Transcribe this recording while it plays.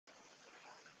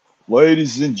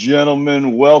Ladies and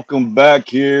gentlemen, welcome back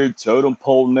here, Totem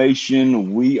Pole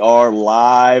Nation. We are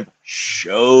live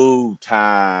showtime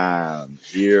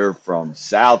here from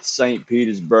South Saint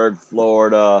Petersburg,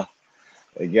 Florida.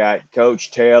 We got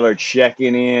Coach Taylor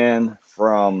checking in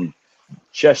from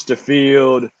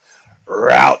Chesterfield,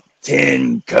 Route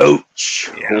 10 Coach.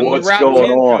 Yeah, I'm the What's Route going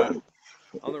 10 coach. on?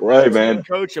 I'm the Hey, Route 10 man.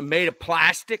 coach. I'm made of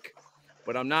plastic,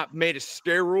 but I'm not made of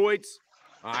steroids.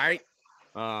 All right.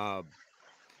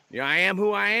 I am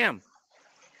who I am.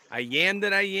 I am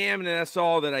that I am, and that's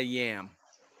all that I am.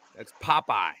 That's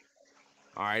Popeye.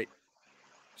 All right.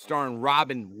 Starring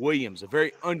Robin Williams, a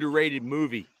very underrated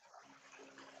movie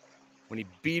when he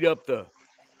beat up the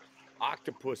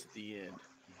octopus at the end.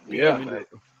 Beat him into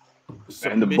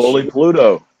And the bully submission.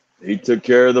 Pluto. He took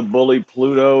care of the bully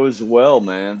Pluto as well,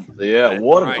 man. Yeah, That's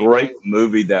what a right. great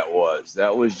movie that was.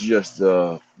 That was just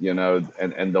and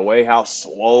the way how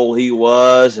swole he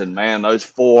was, and man, those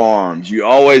forearms. You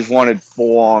always wanted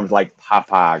forearms like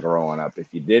Popeye growing up.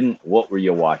 If you didn't, what were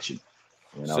you watching?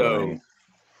 You know what I mean?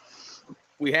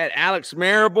 We had Alex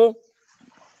Marable,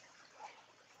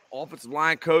 offensive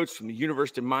line coach from the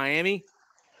University of Miami.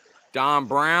 Don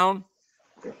Brown,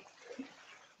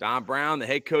 the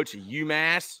head coach of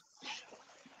UMass.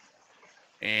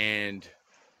 And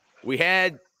we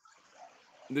had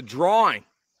the drawing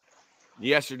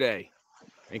yesterday.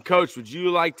 And, Coach, would you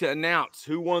like to announce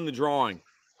who won the drawing?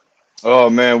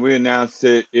 Oh man, we announced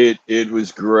it. It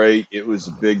was great. It was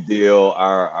a big deal.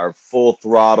 Our full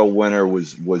throttle winner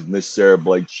was Miss Sarah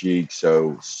Blake Cheek.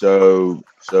 So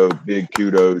big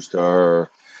kudos to her.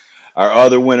 Our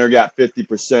other winner got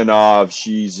 50% off.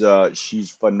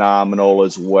 She's phenomenal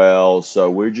as well. So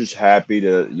we're just happy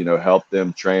to help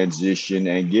them transition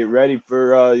and get ready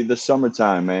for the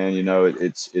summertime, man.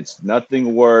 It's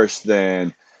nothing worse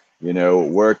than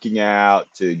working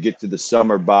out to get to the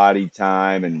summer body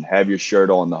time and have your shirt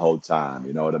on the whole time.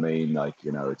 You know what I mean? Like,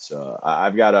 it's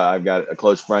I've got a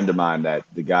close friend of mine that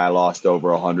the guy lost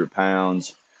over 100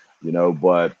 pounds,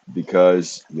 but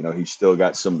because, he's still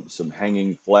got some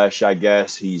hanging flesh, I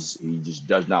guess, he just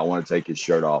does not want to take his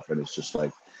shirt off. And it's just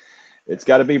like, it's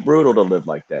got to be brutal to live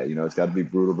like that. It's got to be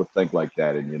brutal to think like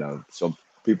that. And, some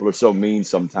people are so mean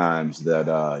sometimes that,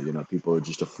 people are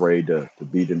just afraid to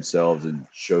be themselves and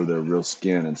show their real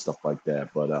skin and stuff like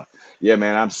that. But, yeah,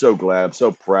 man, I'm so glad. I'm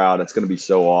so proud. It's going to be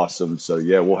so awesome. So,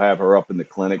 yeah, we'll have her up in the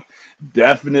clinic.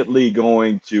 Definitely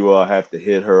going to have to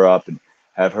hit her up and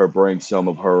have her bring some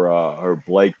of her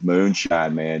Blake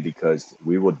moonshine, man, because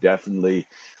we will definitely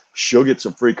she'll get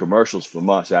some free commercials from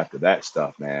us after that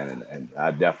stuff, man. And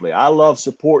I love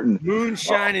supporting.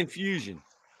 Moonshine Infusion.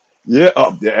 Yeah.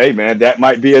 Oh, yeah, hey, man, that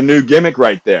might be a new gimmick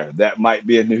right there. That might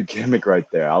be a new gimmick right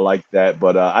there. I like that.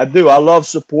 But I love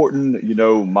supporting,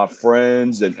 my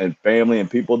friends and family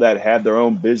and people that have their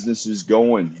own businesses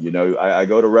going. I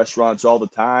go to restaurants all the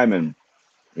time and,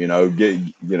 get,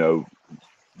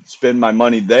 spend my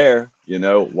money there.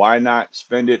 Why not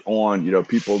spend it on,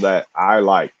 people that I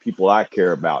like, people I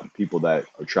care about, and people that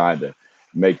are trying to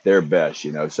make their best.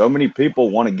 So many people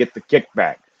want to get the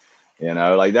kickback.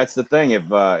 Like that's the thing.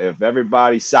 If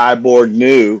everybody Cyborg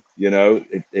knew,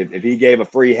 if he gave a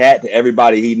free hat to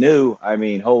everybody he knew, I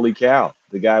mean, holy cow,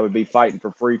 the guy would be fighting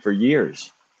for free for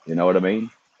years. You know what I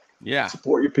mean? Yeah.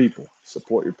 Support your people.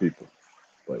 Support your people.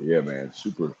 But yeah, man,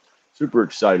 super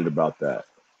excited about that.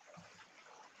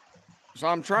 So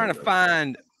I'm trying to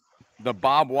find the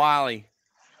Bob Wiley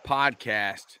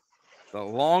podcast, the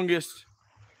longest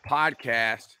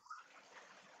podcast.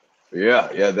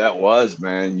 Yeah, that was,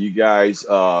 man. You guys,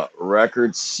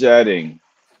 record-setting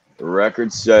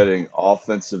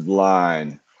offensive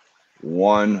line,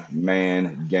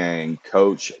 one-man gang,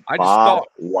 Coach I just Bob thought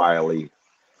Wiley.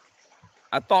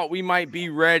 I thought we might be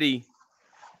ready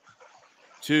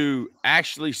to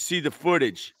actually see the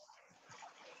footage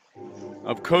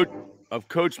of Coach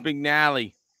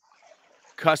McNally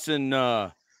cussing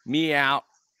me out.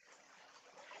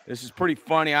 This is pretty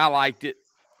funny. I liked it.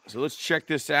 So let's check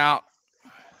this out.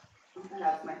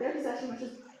 My therapy session, which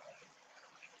is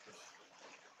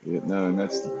Yeah, no, and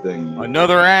that's the thing.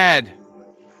 Another ad.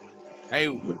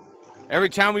 Hey, every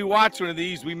time we watch one of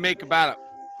these, we make about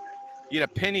get a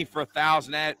penny for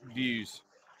 1,000 ad views.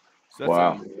 So that's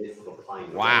Wow.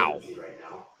 Wow. Right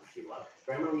now, she left.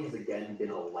 Grammarly has again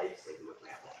been a lifesaver with my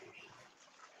application.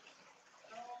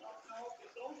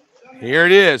 Here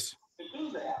it is. To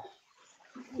do that.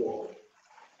 Whoa.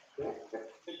 To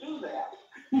do that.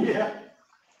 Yeah.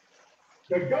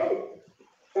 To go.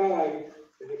 Time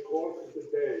in the course of the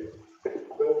day,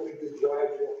 don't need to drive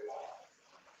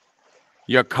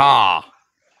Your car.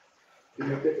 Do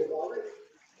you think about it?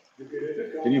 You get in the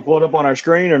car. Can you pull it up on our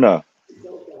screen or no?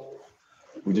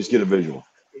 We just get a visual.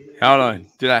 Hold on.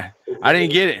 I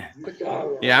didn't get it.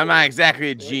 Yeah, I'm not exactly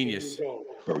a genius.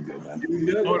 Very good, man.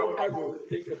 You never ever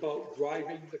think about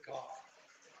driving the car.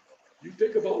 You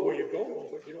think about where you're going,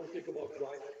 but you don't think about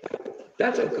driving.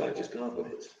 That's unconscious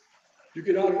competence. You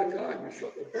get out of the car and you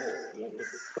shut the door.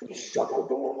 You shut the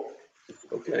door.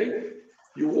 Okay?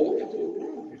 You walk into a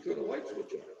room, you turn the light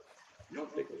switch on. You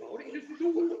don't think about it, you just do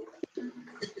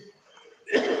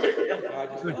it.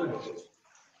 Unconscious competence.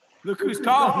 Look who's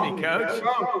calling me, Coach.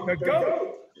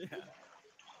 Go.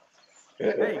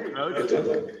 Hey, Coach.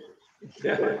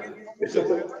 It's a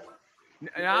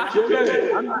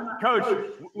Coach,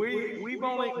 we're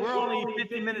only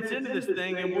 50 minutes into this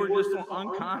thing, and we're just on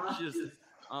unconscious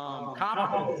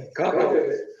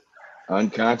competence.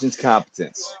 Unconscious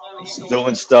competence. He's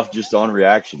doing stuff just on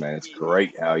reaction, man. It's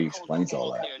great how he explains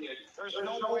all that. There's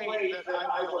no way that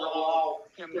I would allow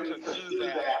him to do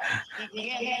that. He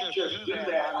can't just do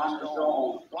that on his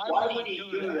own. Why would he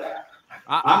do that?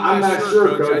 I'm not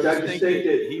sure, Coach. I just think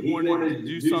that he wanted to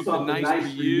do something nice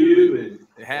for you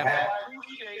and have. I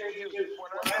appreciate his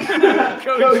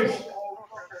Coach.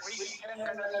 10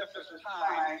 minutes of his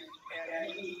time, and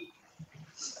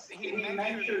he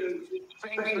mentioned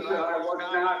things that I was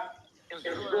not as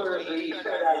good as he said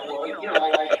I was,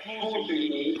 like schmoozing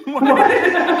me.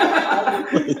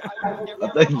 I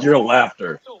think your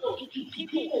laughter.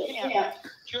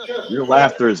 Your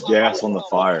laughter is gas on the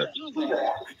fire.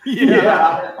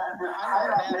 Yeah.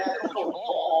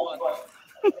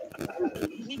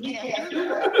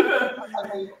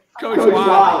 Coach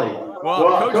Wiley.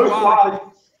 Well,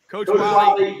 Coach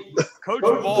Wiley. Coach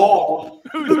Ball,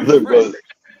 who's a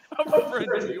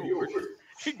friend of yours,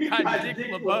 got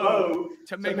Dick LeBeau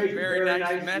to make a very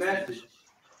nice message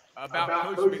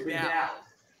about Coach McNally.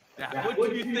 Now, what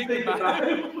do you think about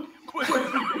it?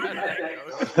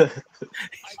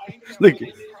 Look,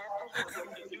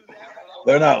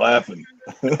 they're not laughing.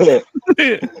 Look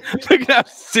at how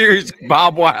serious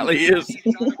Bob Wiley is.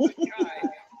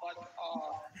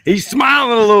 He's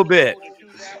smiling a little bit.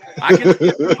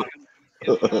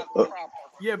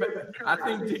 Yeah, but I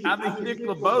think Dick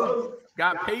LeBeau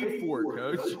got paid for it,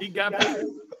 Coach. He got paid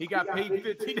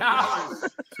 $50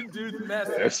 to do the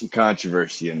message. There's some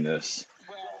controversy in this.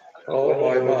 Oh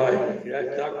my.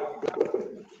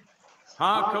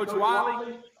 Huh, Coach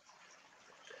Wiley?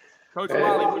 Coach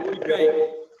Wiley, what do you think?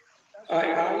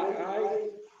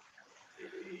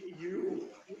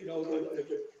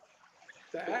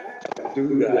 Do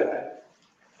that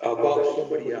about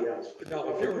somebody else. Now,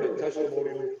 if you're in a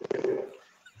testimonial,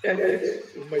 and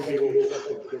it may be a little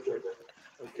something different,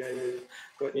 okay?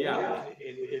 But yeah,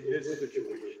 in this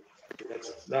situation,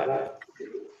 that's not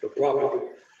the problem.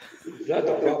 It's not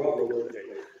the problem with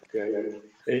okay?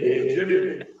 And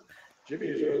Jimmy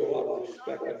has earned a lot of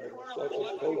respect and such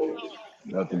as coaches.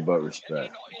 Nothing but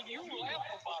respect. You laugh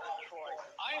about it, Troy.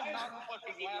 I am not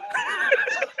fucking laughing.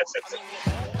 I mean,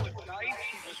 LeBeau was nice.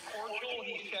 He was cordial.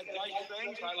 He said nice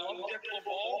things. I love Dick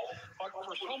LeBeau. But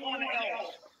for someone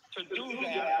else to do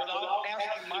that without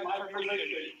asking my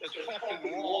permission is fucking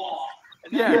wrong.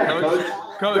 And Yeah,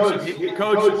 Coach. you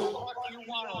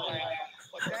want to laugh,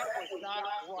 but that was not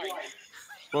right.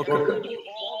 Well, It was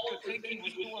wrong to think he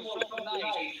was doing something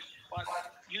nice, but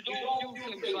you don't do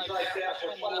things like that for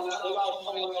someone else without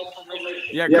someone else's permission.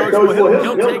 yeah, Coach. Well,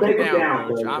 he'll take it down,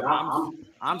 Coach.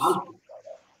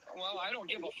 Well, I don't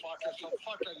give a fuck. It's a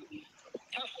fucking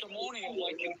testimonial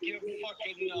like you give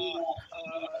fucking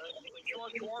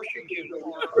George Washington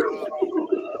or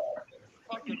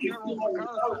fucking General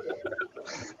MacArthur.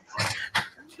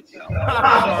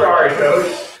 I'm sorry,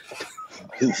 Coach.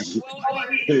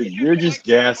 Dude, you're just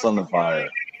gas on the fire.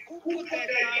 Who put that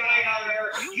guy out there?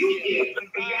 You did. The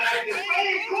guy did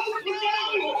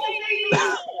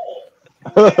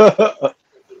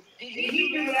he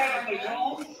do that on his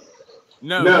own?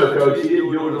 No, Coach. He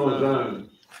didn't do it on his own.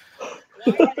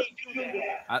 Why did he do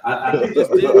that? I think he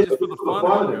just did it just for the fun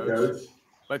of it, Coach.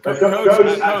 But Coach, I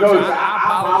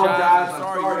apologize. I'm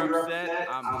sorry you're upset.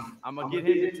 I'm gonna get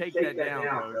him to take that down,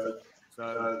 Coach. So.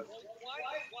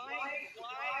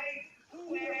 Who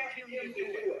asked him to do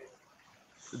it?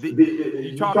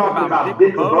 You talking about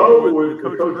Dick LeBeau or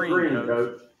Coach Green,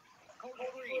 Coach?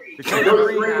 The Coach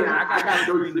Green, I got Coach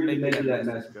Green to make that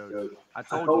message, Coach. I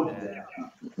told you that.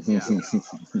 Yeah.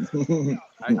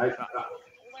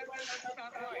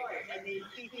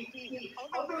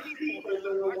 Other people that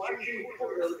are watching for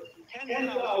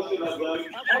 10,000 of them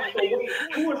have to wait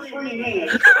 2 or 3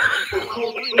 minutes for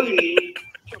Coach Green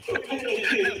to finish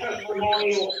his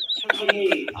testimonial to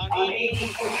me on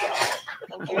 18 push-ups.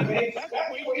 Okay? That's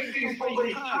wasting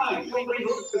somebody's time. Somebody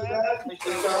looks at that and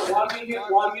start watching it. Oh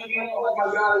my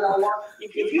God, I gotta watch.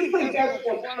 If you think that's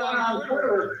what's fun on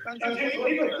Twitter, then just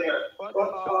leave it there. But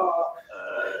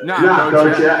nah,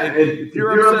 Coach. If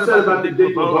you're upset about the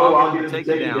Dick LeBeau, I'll get him to take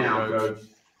it down, Coach.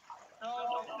 No,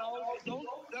 don't.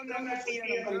 Then that be an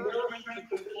embarrassment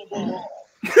to football.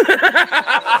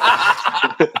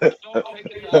 Don't take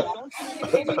it down. Don't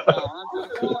take it down. I'm just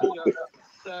telling you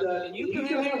that you can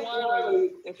ask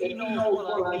Wiley if he knows what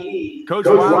I need. Coach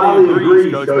Wiley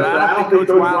agrees, Coach, but I don't think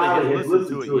Coach Wiley has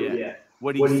listened to it yet.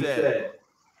 What he said.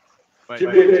 But,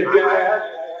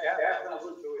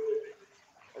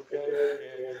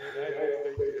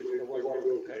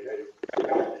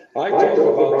 I talk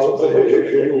about some of the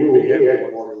issues you had.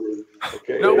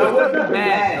 Okay. No, it wasn't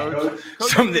bad, Coach.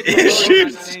 Some of the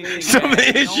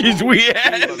issues we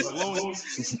had.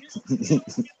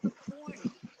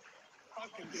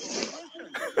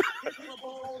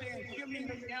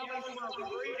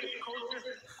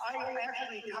 I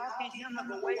actually copied him of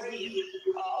the way he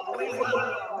motivated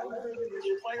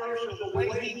his players, or the way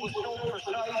he was so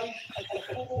precise at the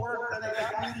footwork that it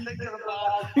got me thinking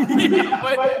about.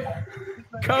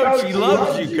 But, Coach, he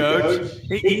loves you, Coach.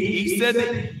 He said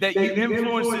that you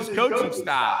influenced his coaching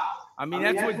style. I mean,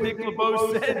 that's what Dick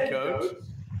LeBeau said, Coach.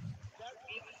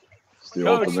 It's the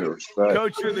ultimate respect.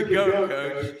 Coach, you're the GOAT,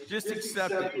 Coach. Just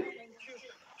accept it.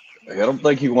 I don't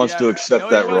think he wants to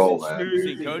accept that role, man.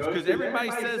 Snoozing, Coach, because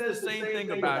everybody says the same thing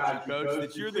about you, Coach,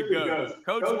 that you're the GOAT.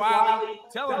 Coach Wiley,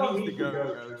 tell him he's the GOAT,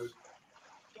 Coach.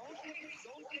 Don't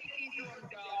take either of them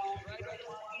down, right? I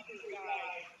want either guy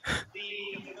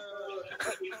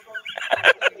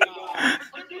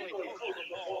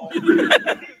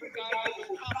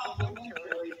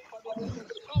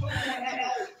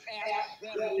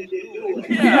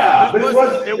Yeah, but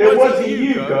it wasn't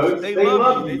you, Coach. They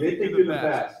love you. They think you're the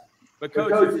best. But,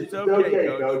 Coach, it's okay,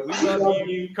 Coach. We love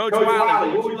you. Coach Wiley,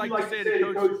 what would you like to say to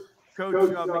Coach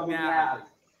McNally?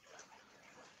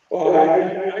 Well, I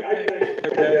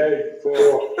thank Dad for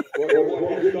what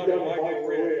he's done in my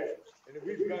career. And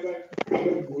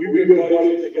we've been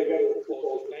buddies together for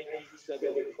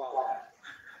 1975.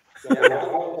 So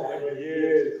how many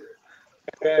years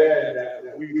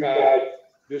that we've had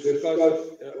discussed,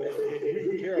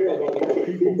 we care about other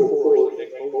people first, and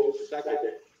then go second.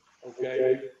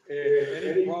 Okay, and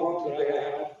any problems that I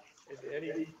have, and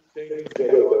anything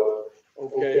that,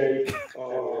 okay, and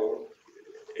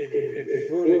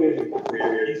further in his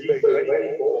career, he's been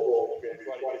playing football and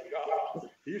trying to get a job.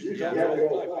 He used to tell me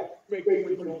all the time, make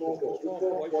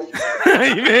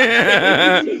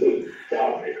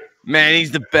Man,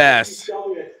 he's the best.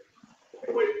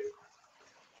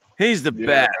 He's the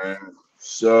best.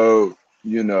 So,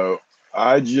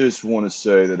 I just want to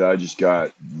say that I just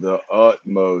got the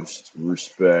utmost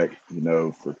respect,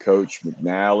 for Coach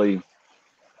McNally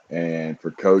and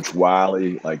for Coach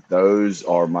Wiley. Like, those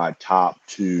are my top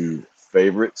two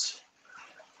favorites.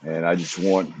 And I just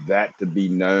want that to be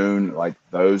known. Like,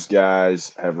 those guys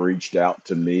have reached out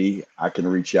to me. I can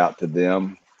reach out to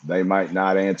them. They might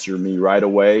not answer me right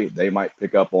away. They might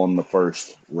pick up on the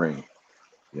first ring.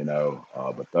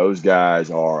 But those guys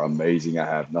are amazing. I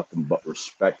have nothing but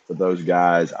respect for those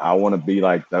guys. I want to be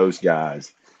like those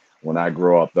guys when I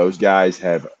grow up. Those guys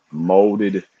have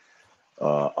molded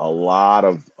a lot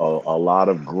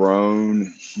of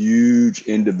grown, huge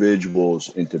individuals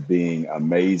into being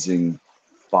amazing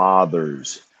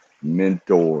fathers,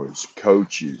 mentors,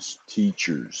 coaches,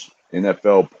 teachers,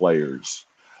 NFL players,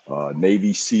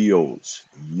 Navy SEALs,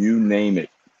 you name it.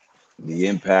 The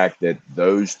impact that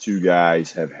those two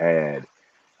guys have had,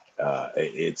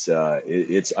 it's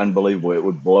unbelievable. It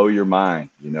would blow your mind.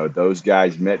 Those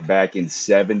guys met back in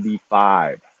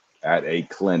 '75 at a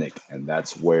clinic, and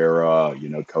that's where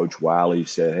Coach Wiley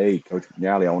said, "Hey, Coach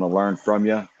McNally, I want to learn from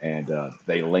you," and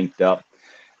they linked up,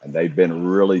 and they've been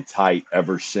really tight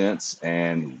ever since.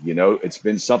 And it's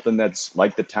been something that's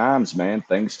like the times, man.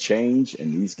 Things change,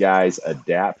 and these guys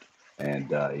adapt. And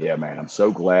yeah, man, I'm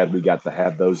so glad we got to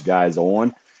have those guys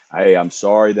on. Hey, I'm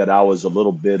sorry that I was a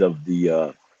little bit of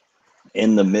the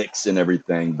in the mix and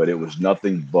everything, but it was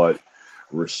nothing but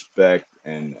respect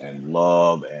and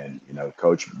love. And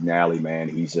Coach McNally, man,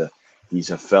 he's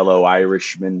a fellow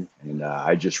Irishman, and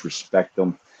I just respect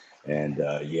him. And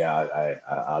yeah,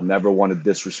 I never want to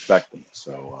disrespect him.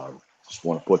 So just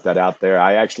want to put that out there.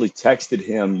 I actually texted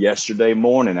him yesterday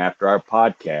morning after our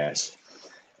podcast.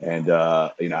 And,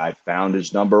 I found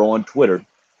his number on Twitter.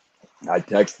 I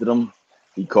texted him.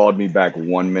 He called me back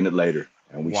 1 minute later,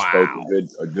 and we spoke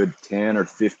a good 10 or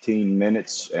 15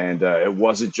 minutes. And it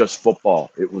wasn't just football.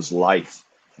 It was life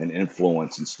and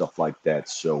influence and stuff like that.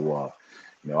 So,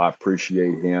 I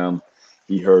appreciate him.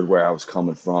 he heard where I was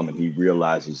coming from, and he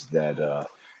realizes that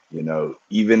you know,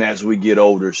 even as we get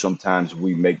older, sometimes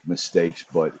we make mistakes,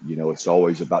 but you know, it's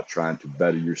always about trying to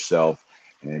better yourself,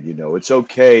 and you know, it's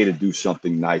okay to do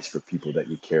something nice for people that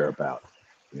you care about,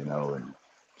 you know, and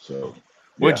so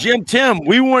Well, yeah. Jim Tim,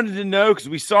 we wanted to know, because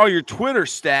we saw your Twitter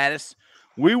status,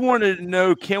 we wanted to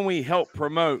know, can we help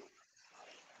promote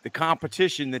the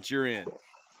competition that you're in?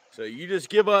 So you just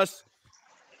give us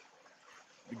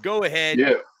the go ahead,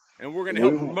 Yeah, and we're going to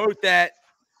help promote that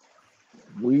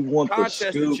we want the contest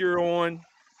that scoop, you're on,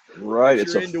 right? that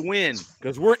It's you're a in to win,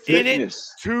 because we're in it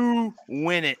fitness, to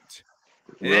win it.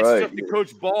 And that right? stuff that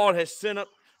Coach Bald has sent up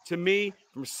to me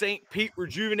from Saint Pete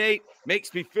Rejuvenate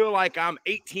makes me feel like I'm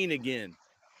 18 again.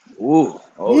 Ooh,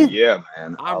 oh Woo! yeah,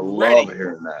 man, I I'm love ready.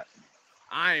 hearing that.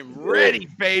 I'm Yeah, ready,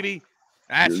 baby.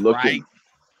 That's you're looking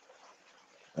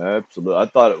right. absolutely. I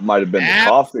thought it might have been the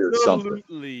coffee or something.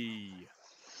 Absolutely.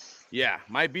 Yeah,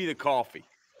 might be the coffee.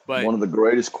 But One of the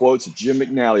greatest quotes of Jim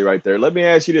McNally right there. Let me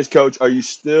ask you this, Coach. Are you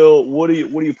still what do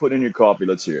you put in your coffee?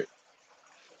 Let's hear it.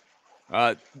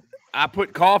 I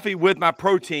put coffee with my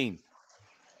protein.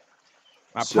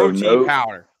 My So protein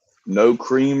powder. no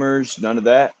creamers, none of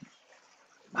that.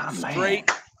 Oh, Straight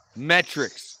man.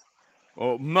 metrics.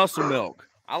 Or muscle milk.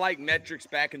 I like metrics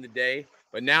back in the day,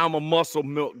 but now I'm a muscle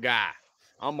milk guy.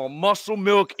 I'm a muscle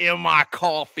milk in my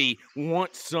coffee.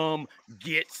 Want some,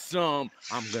 get some.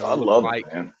 I'm I gonna look love like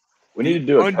it, man. We need the to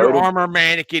do a Under Armour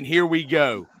mannequin. Here we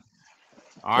go.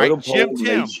 All right, Totem Jim Pole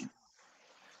Tim. Nation.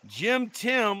 Jim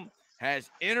Tim has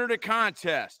entered a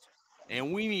contest,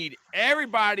 and we need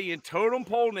everybody in Totem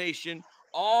Pole Nation,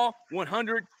 all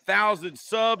 100,000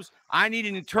 subs. I need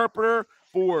an interpreter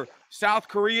for South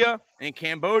Korea and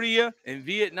Cambodia and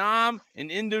Vietnam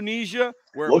and Indonesia,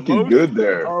 where Looking most good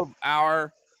there. of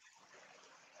our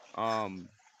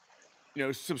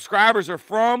subscribers are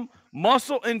from.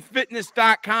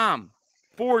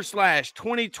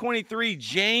 muscleandfitness.com/2023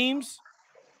 James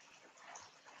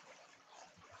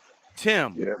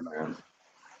Tim. Yeah, man.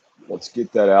 Let's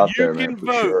get that out You there, man, can for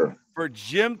vote sure. for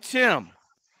Jim Tim.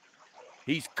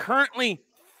 He's currently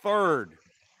third.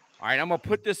 All right, I'm going to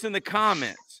put this in the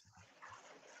comments.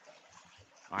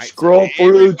 All right, Scroll so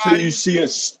through till you see a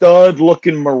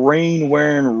stud-looking Marine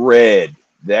wearing red.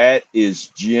 That is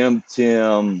Jim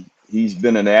Tim. He's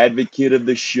been an advocate of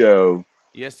the show.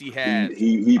 Yes, he has.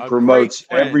 He A promotes great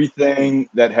friend. everything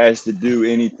that has to do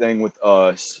anything with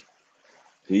us.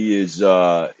 He is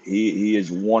he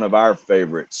is one of our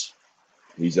favorites.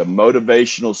 He's a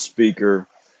motivational speaker,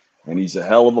 and he's a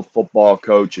hell of a football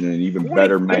coach and an even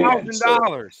better man. So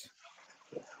 $20,000.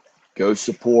 go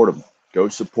support him. Go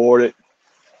support it.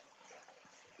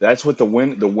 That's what the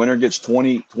winner gets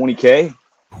 20K.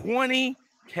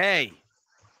 20K.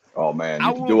 Oh man, I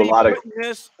you can will do a be lot of. putting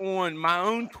this on my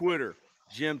own Twitter,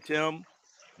 Jim Tim.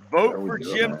 Vote for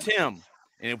Jim Tim.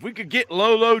 And if we could get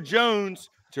Lolo Jones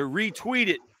to retweet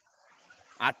it,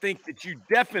 I think that you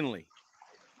definitely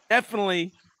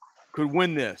could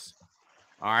win this.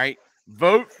 All right.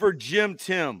 Vote for Jim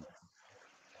Tim.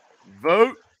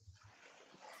 Vote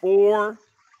for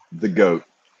The GOAT.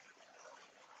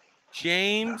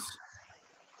 James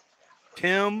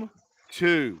Tim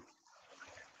 2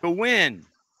 to win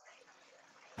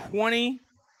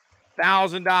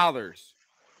 $20,000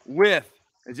 with,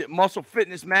 is it Muscle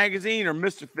Fitness Magazine or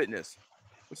Mr. Fitness?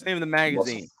 What's the name of the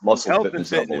magazine? Muscle Health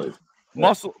Fitness, and I Fitness. believe.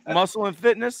 Muscle and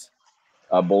Fitness?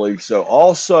 I believe so.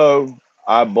 Also,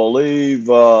 I believe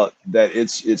that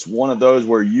it's one of those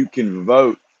where you can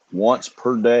vote once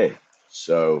per day.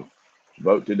 So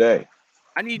vote today.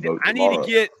 I need Vote to tomorrow.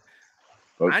 get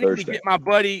Vote Thursday. to get my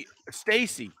buddy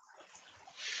Stacy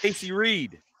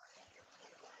Reed.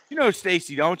 You know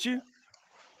Stacy, don't you?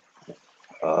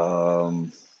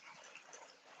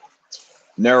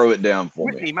 Narrow it down for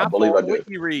Whitney, me. I believe I do.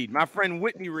 Whitney Reed, my friend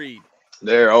Whitney Reed.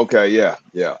 There. Okay. Yeah.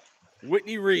 Yeah.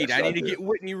 Whitney Reed. Yes, I need I to do. get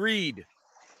Whitney Reed.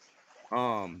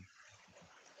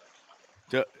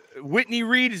 Whitney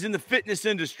Reed is in the fitness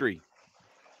industry.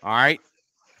 All right.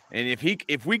 And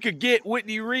if we could get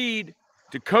Whitney Reed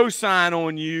to co-sign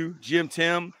on you, Jim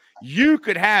Tim, you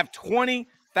could have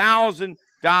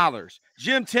 $20,000.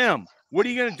 Jim Tim, what are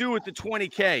you going to do with the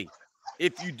 20K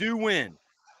if you do win?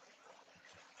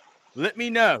 Let me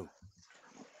know.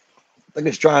 I think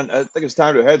it's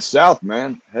time to head south,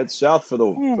 man. Head south for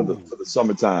the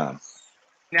summertime.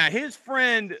 Now his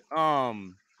friend,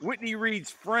 Whitney Reed's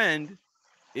friend,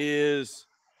 is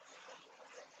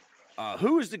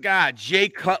who is the guy? Jay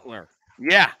Cutler.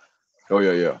 Yeah. Oh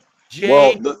yeah.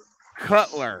 Jay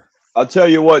Cutler. I'll tell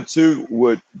you what too.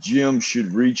 What Jim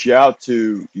should reach out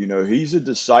to. You know, he's a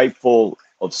disciple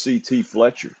of C.T.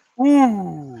 Fletcher.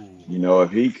 Ooh. You know,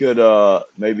 if he could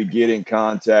maybe get in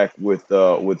contact with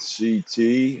CT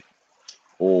There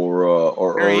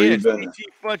or he is. even CT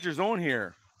Fletcher's on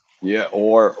here. yeah,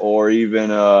 or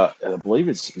even I believe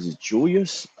is it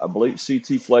Julius? I believe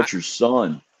CT Fletcher's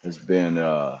son has been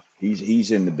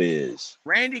he's in the biz.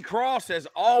 Randy Cross has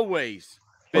always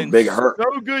Or been Big Hurt.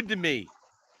 so good to me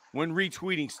when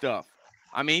retweeting stuff.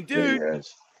 I mean, Yeah, he dude,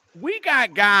 has. we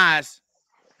got guys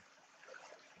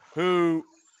who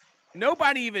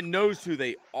nobody even knows who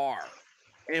they are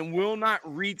and will not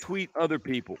retweet other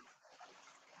people.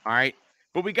 All right.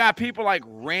 But we got people like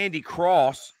Randy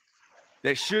Cross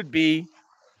that should be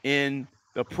in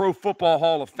the Pro Football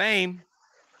Hall of Fame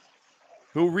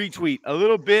who retweet a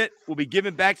little bit, will be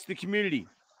given back to the community,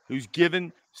 who's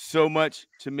given so much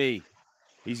to me.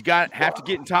 He's got have to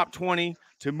get in top 20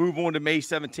 to move on to May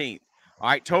 17th. All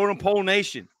right, Totem Pole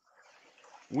Nation.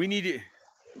 We need it.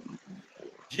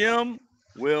 Jim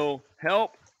will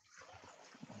help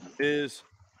his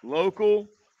local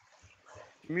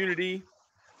community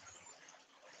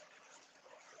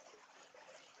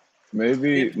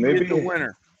Maybe get the maybe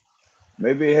winner.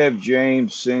 maybe have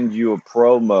James send you a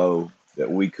promo that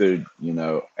we could, you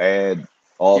know, add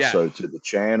also to the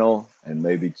channel and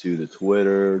maybe to the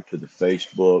Twitter, to the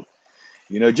Facebook.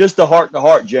 You know, just the heart to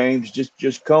heart, James.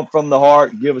 Just come from the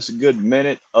heart. Give us a good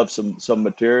minute of some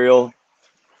material,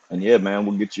 and yeah, man,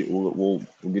 we'll get you. We'll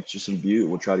get you some views.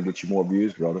 We'll try to get you more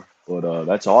views, brother. But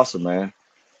that's awesome, man.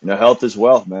 You know, health is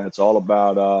wealth, man. It's all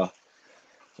about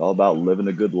living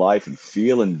a good life and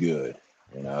feeling good.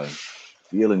 You know,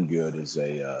 feeling good is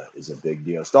a big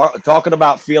deal. Start talking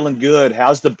about feeling good.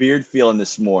 How's the beard feeling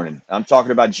this morning? I'm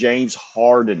talking about James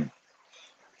Harden.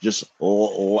 Just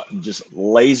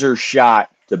laser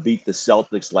shot to beat the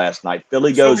Celtics last night. So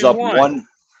we won.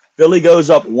 Philly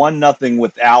goes up 1-0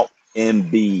 without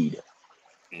Embiid.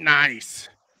 Nice.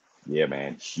 Yeah,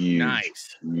 man, huge,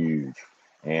 Nice. huge.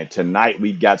 And tonight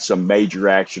we got some major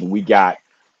action. We got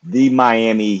the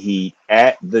Miami Heat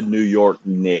at the New York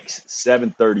Knicks,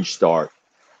 7:30 start.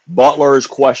 Butler is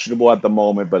questionable at the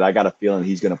moment, but I got a feeling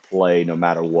he's going to play no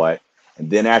matter what.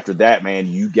 And then after that, man,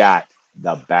 you got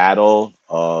the battle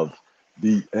of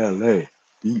the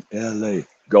LA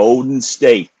Golden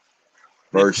State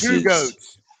The two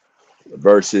goats.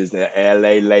 versus the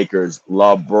LA Lakers.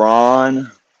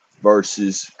 LeBron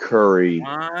versus Curry.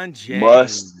 LeBron James.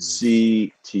 Must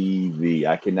see TV.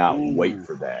 I cannot wait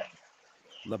for that.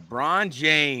 LeBron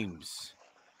James.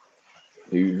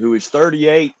 Who is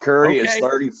 38, Curry is Okay.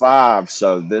 35.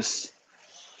 So this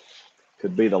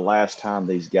could be the last time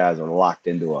these guys are locked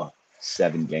into a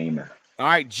 7-gamer. All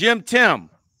right, Jim Tim.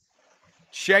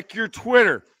 Check your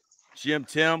Twitter, Jim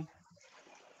Tim.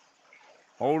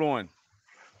 Hold on.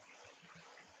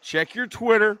 Check your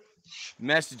Twitter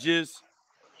messages,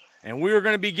 and we are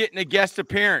going to be getting a guest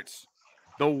appearance.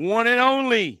 The one and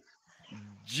only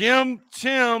Jim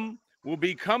Tim will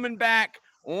be coming back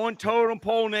on Totem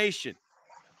Pole Nation.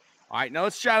 All right, now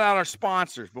let's shout out our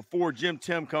sponsors before Jim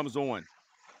Tim comes on.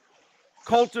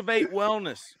 Cultivate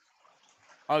Wellness,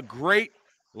 a great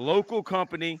local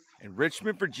company in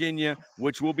Richmond, Virginia,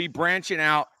 which will be branching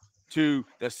out to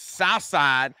the south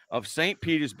side of Saint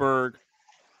Petersburg.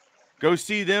 Go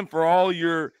see them for all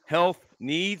your health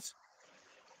needs.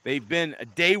 They've been a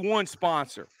day one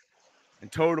sponsor in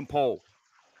Totem Pole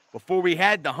before we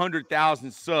had the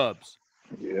 100,000 subs.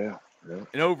 Yeah.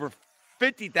 And over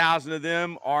 50,000 of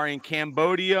them are in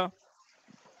Cambodia,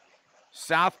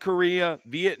 South Korea,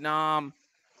 Vietnam,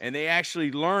 and they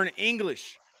actually learn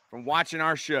English from watching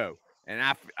our show. And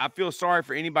I feel sorry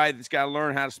for anybody that's got to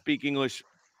learn how to speak English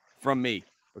from me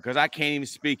because I can't even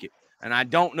speak it. And I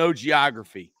don't know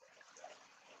geography.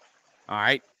 All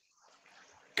right.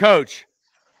 Coach,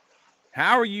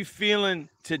 how are you feeling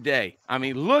today? I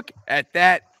mean, look at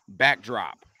that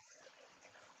backdrop.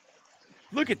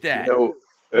 Look at that. You know,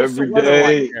 What's the every weather like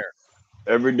day, there?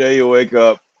 every day you wake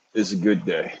up is a good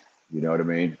day. You know what I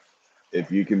mean? If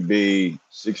you can be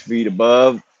 6 feet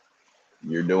above,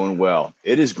 you're doing well.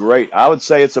 It is great. I would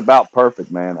say it's about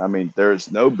perfect, man. I mean,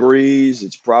 there's no breeze.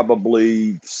 It's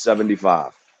probably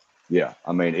 75. Yeah,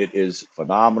 I mean, it is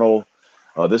phenomenal.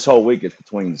 This whole week it's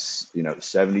between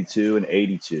 72 and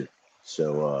 82.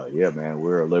 So yeah, man,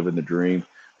 we're living the dream.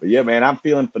 But yeah, man, I'm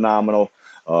feeling phenomenal.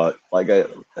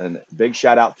 And big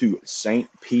shout out to Saint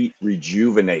Pete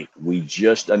Rejuvenate. We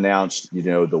just announced,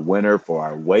 the winner for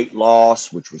our weight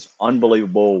loss, which was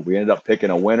unbelievable. We ended up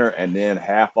picking a winner and then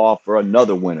half off for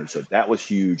another winner. So that was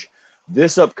huge.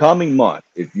 This upcoming month,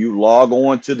 if you log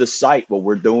on to the site, what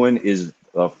we're doing is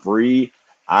a free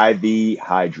IV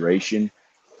hydration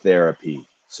therapy.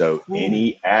 So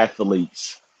any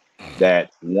athletes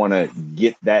that want to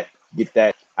get that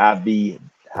IV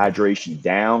hydration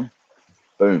down,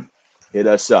 boom, hit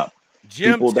us up.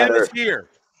 Jim People Tim that is are here.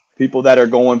 people that are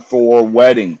going for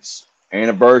weddings,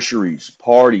 anniversaries,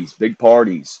 parties, big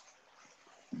parties,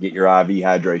 get your IV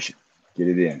hydration. Get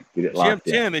it in. Get it Jim locked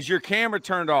in. Tim, is your camera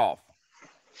turned off?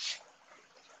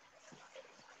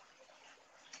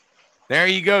 There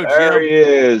you go, There Jim. he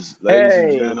is, ladies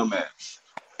and Hey. gentlemen.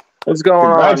 What's going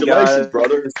on, Congratulations, guys?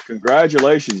 brother.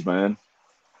 Congratulations, man.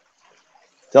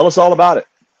 Tell us all about it.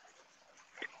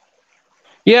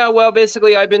 Yeah, well,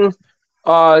 basically, I've been,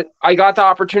 I got the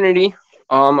opportunity.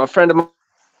 A friend of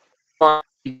mine,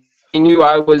 he knew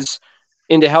I was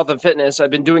into health and fitness. I've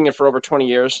been doing it for over 20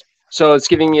 years. So it's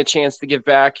giving me a chance to give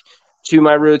back to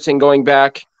my roots and going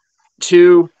back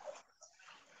to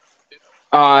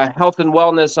health and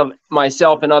wellness of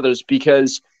myself and others,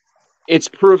 because it's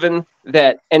proven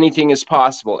that anything is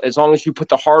possible. As long as you put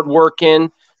the hard work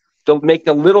in, they'll make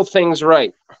the little things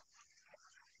right.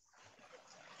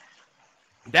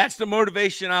 That's the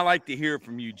motivation I like to hear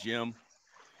from you, Jim.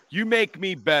 You make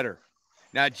me better.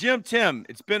 Now, Jim Tim,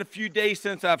 it's been a few days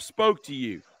since I've spoke to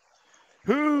you.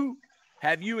 Who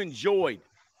have you enjoyed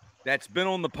that's been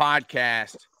on the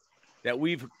podcast that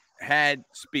we've had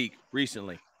speak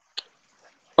recently?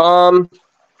 I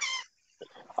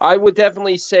would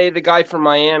definitely say the guy from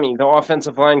Miami, the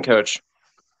offensive line coach.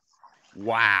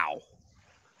 Wow.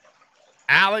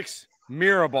 Alex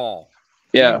Mirabal.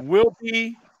 Yeah. He will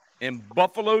be in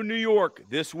Buffalo, New York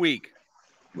this week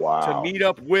Wow. to meet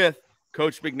up with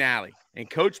Coach McNally. And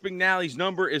Coach McNally's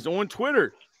number is on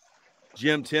Twitter,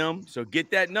 Jim Tim. So get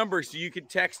that number so you can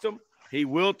text him. He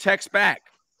will text back.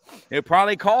 He'll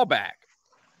probably call back.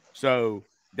 So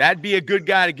that'd be a good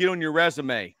guy to get on your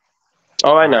resume.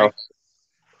 Oh, I know. Right?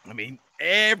 I mean,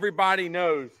 everybody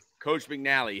knows Coach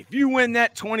McNally. If you win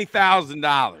that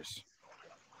 $20,000,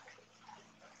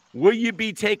 will you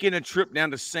be taking a trip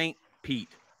down to Saint Pete?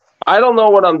 I don't know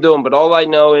what I'm doing, but all I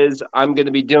know is I'm going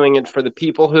to be doing it for the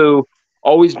people who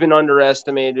always been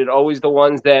underestimated, always the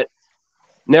ones that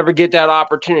never get that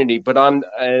opportunity. But I'm,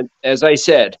 as I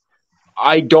said,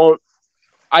 I don't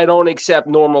accept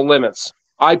normal limits.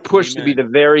 I push to be the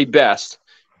very best.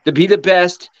 To be the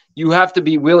best, you have to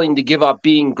be willing to give up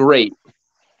being great.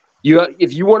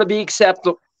 If you want to be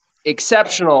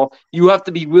exceptional, you have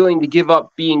to be willing to give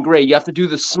up being great. You have to do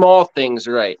the small things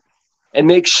right and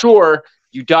make sure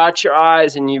you dot your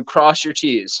I's and you cross your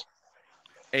T's.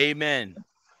 Amen.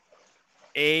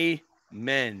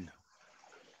 Amen.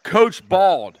 Coach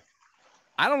Bald,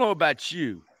 I don't know about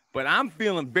you, but I'm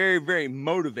feeling very, very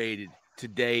motivated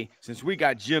today since we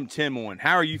got Jim Tim on.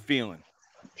 How are you feeling?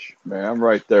 Man, I'm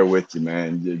right there with you,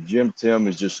 man. Jim Tim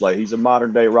is just like, he's a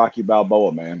modern day Rocky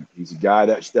Balboa, man. He's a guy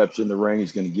that steps in the ring.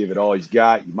 He's going to give it all he's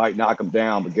got. You might knock him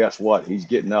down, but guess what? He's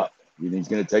getting up. He's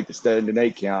going to take the stand and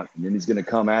 8 count, and then he's going to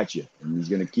come at you, and he's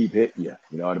going to keep hitting you.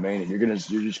 You know what I mean? And he's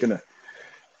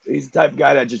the type of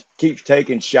guy that just keeps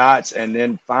taking shots, and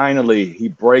then finally he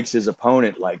breaks his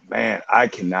opponent like, man, I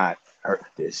cannot hurt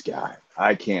this guy.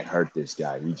 I can't hurt this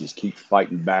guy. He just keeps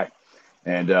fighting back.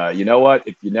 And you know what?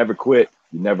 If you never quit,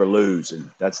 you never lose.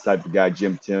 And that's the type of guy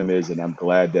Jim Tim is. And I'm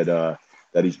glad that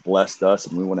he's blessed us,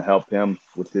 and we want to help him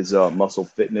with his muscle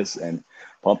fitness and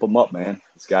pump him up, man.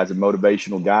 This guy's a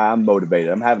motivational guy. I'm motivated.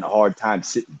 I'm having a hard time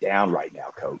sitting down right now,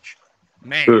 Coach.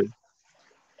 Man.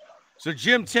 So,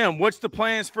 Jim Tim, what's the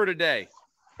plans for today?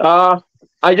 I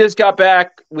just got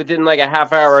back within like a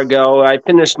half hour ago. I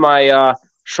finished my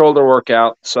shoulder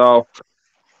workout. So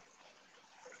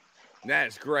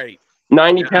that's great.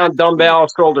 90-pound dumbbell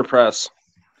shoulder press.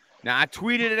 Now, I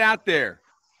tweeted it out there.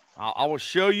 I will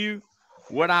show you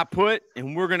what I put,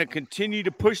 and we're going to continue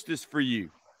to push this for you.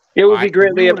 It would be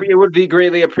greatly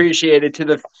appreciated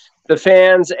to the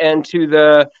fans and to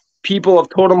the people of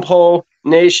Totem Pole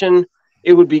Nation.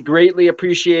 It would be greatly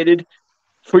appreciated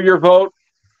for your vote.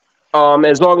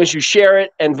 As long as you share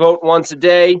it and vote once a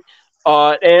day.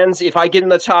 And if I get in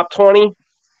the top 20,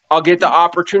 I'll get the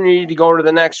opportunity to go to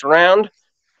the next round.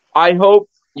 I hope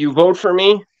you vote for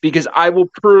me, because I will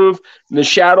prove in the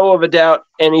shadow of a doubt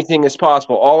anything is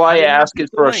possible. All I ask is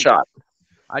for a shot.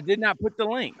 I did not put the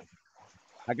link.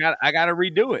 I got to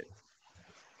redo it.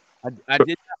 I did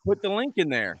not put the link in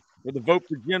there for the vote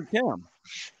for Jim Tim.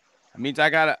 That means I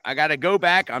gotta go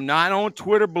back. I'm not on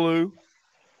Twitter Blue.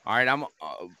 All right, I'm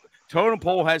Totem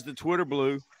Pole has the Twitter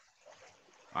Blue.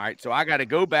 All right, so I got to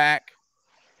go back.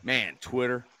 Man,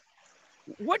 Twitter.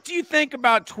 What do you think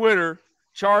about Twitter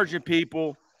charging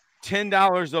people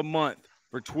 $10 a month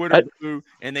for Twitter Blue,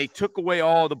 and they took away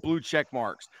all the blue check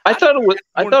marks? I thought it was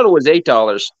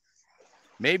 $8.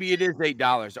 Maybe it is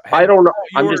 $8. I don't know.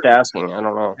 I'm just asking. I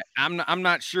don't know. I'm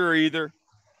not sure either.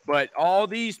 But all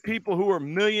these people who are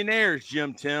millionaires,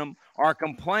 Jim Tim, are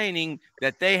complaining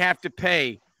that they have to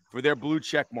pay for their blue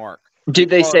check mark. Did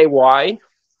they say why?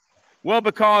 Well,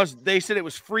 because they said it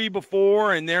was free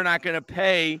before, and they're not going to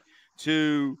pay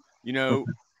to,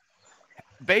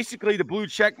 basically the blue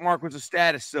check mark was a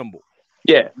status symbol.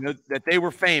 Yeah. That they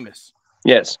were famous.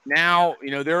 Yes. Now,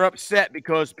 they're upset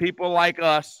because people like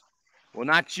us, well,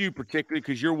 not you particularly,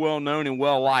 because you're well known and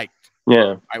well liked. Yeah.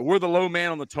 All right, we're the low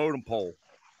man on the totem pole.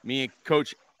 Me and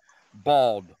Coach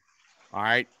Bald. All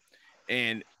right.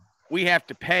 And we have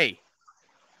to pay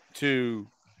to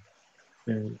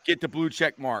get the blue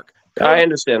check mark. I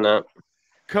understand that.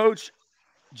 Coach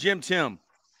Jim Tim,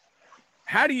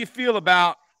 how do you feel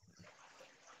about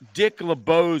Dick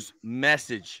LeBeau's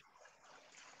message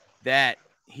that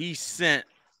he sent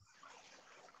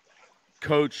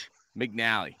Coach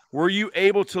McNally? Were you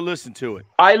able to listen to it?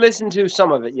 I listened to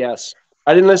some of it, yes.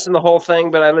 I didn't listen to the whole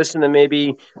thing, but I listened to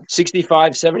maybe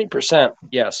 65, 70%.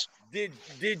 Yes.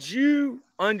 Did you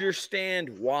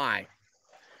understand why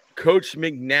Coach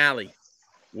McNally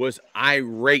was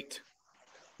irate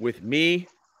with me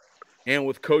and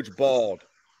with Coach Bald?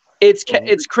 It's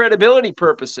credibility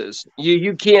purposes.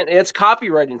 You can't. It's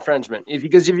copyright infringement.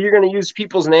 Because if you're going to use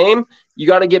people's name, you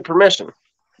got to get permission.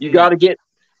 You got to get.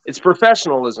 It's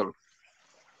professionalism.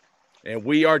 And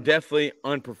we are definitely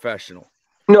unprofessional.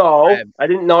 No, I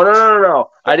didn't.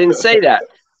 No. I didn't say that.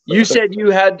 You said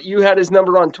you had his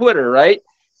number on Twitter, right?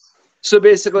 So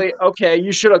basically, okay,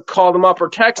 you should have called him up or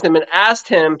texted him and asked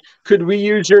him, could we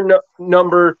use your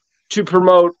number to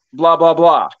promote blah, blah,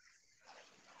 blah.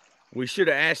 We should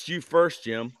have asked you first,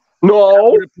 Jim.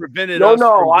 No,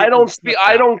 I don't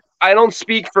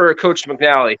speak for Coach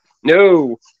McNally.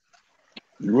 No.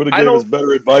 You would have given us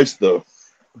better advice, though.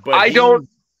 But I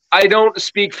don't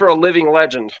speak for a living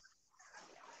legend.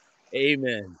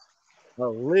 Amen. A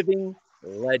living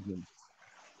legend.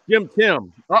 Jim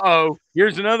Tim.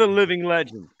 Here's another living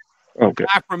legend. Okay.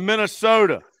 Guy from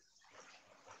Minnesota.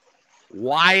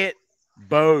 Wyatt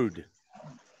Bode.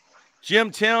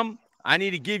 Jim Tim, I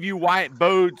need to give you Wyatt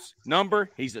Bode's number.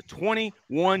 He's a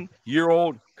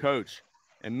 21-year-old coach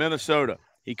in Minnesota.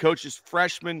 He coaches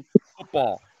freshman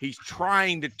football. He's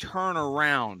trying to turn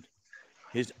around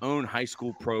his own high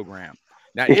school program.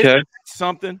 Now, isn't that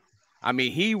something? I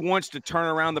mean, he wants to turn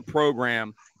around the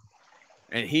program,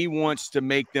 and he wants to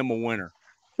make them a winner.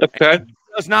 Okay. And he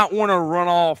does not want to run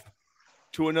off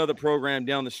to another program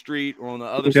down the street or on the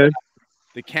other side of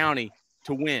the county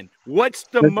to win. What's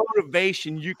the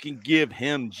motivation you can give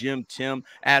him, Jim Tim,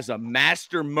 as a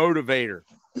master motivator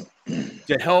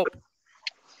to help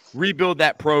rebuild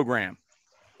that program?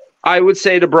 I would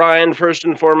say to Brian, first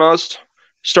and foremost,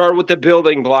 start with the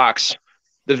building blocks.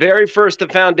 The very first, the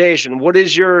foundation. What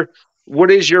is your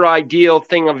ideal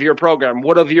thing of your program?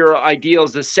 What of your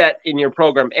ideals is set in your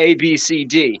program? A, B, C,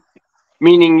 D,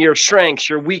 meaning your strengths,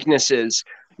 your weaknesses.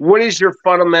 What is your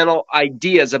fundamental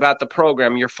ideas about the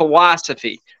program, your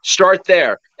philosophy? Start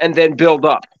there and then build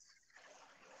up.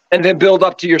 And then build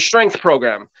up to your strength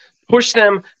program. Push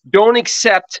them. Don't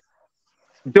accept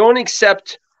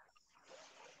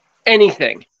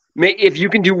anything. If you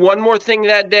can do one more thing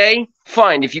that day,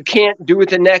 fine. If you can't, do it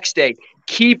the next day.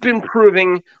 Keep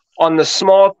improving on the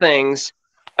small things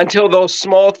until those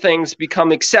small things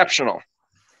become exceptional.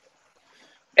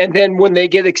 And then when they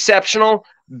get exceptional,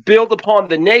 build upon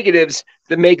the negatives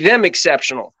that make them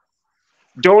exceptional.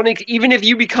 Even if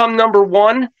you become number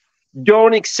one,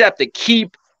 don't accept it.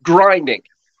 Keep grinding.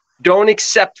 Don't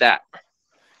accept that.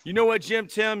 You know what, Jim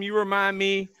Tim? You remind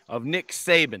me of Nick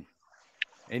Saban.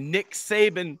 And Nick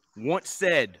Saban once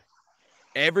said,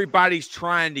 everybody's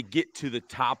trying to get to the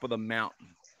top of the mountain,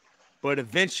 but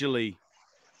eventually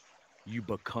you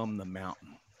become the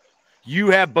mountain.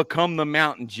 You have become the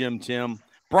mountain, Jim Tim.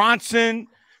 Bronson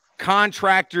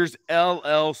Contractors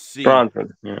LLC.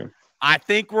 Bronson, yeah. I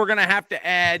think we're going to have to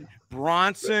add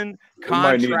Bronson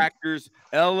Contractors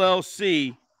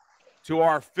LLC to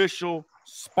our official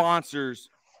sponsors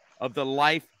of the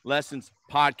Life Lessons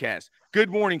podcast. Good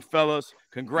morning, fellas.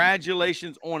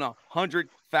 Congratulations on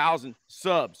 100,000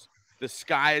 subs. The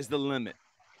sky is the limit.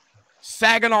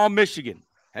 Saginaw, Michigan.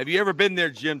 Have you ever been there,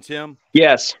 Jim Tim?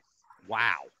 Yes.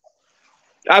 Wow.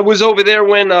 I was over there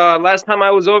when last time I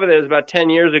was over there was about 10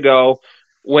 years ago,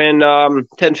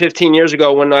 15 years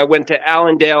ago when I went to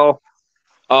Allendale,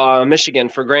 Michigan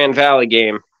for Grand Valley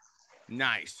game.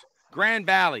 Nice. Grand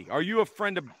Valley. Are you a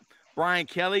friend of Brian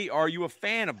Kelly? Or are you a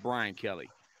fan of Brian Kelly?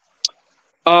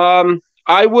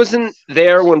 I wasn't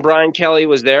there when Brian Kelly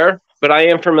was there, but I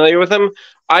am familiar with him.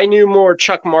 I knew more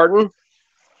Chuck Martin.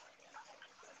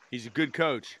 He's a good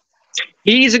coach.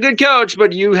 He's a good coach,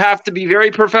 but you have to be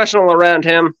very professional around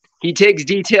him. He takes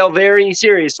detail very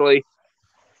seriously.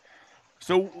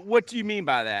 So what do you mean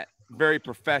by that? Very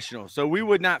professional. So we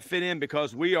would not fit in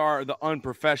because we are the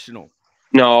unprofessional.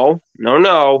 No.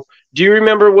 Do you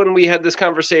remember when we had this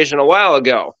conversation a while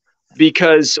ago?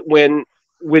 Because when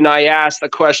I asked the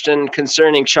question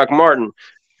concerning Chuck Martin,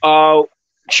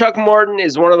 Chuck Martin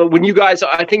is one of the, when you guys,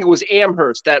 I think it was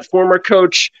Amherst, that former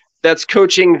coach that's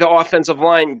coaching the offensive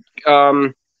line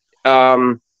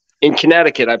in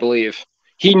Connecticut, I believe.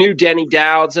 He knew Denny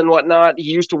Dowds and whatnot.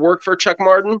 He used to work for Chuck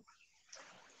Martin.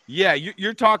 Yeah,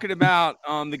 you're talking about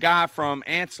the guy from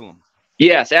Anselm.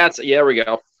 Yes, there we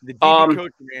go. The DB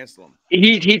coach from Anselm.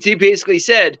 He basically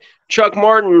said Chuck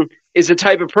Martin is the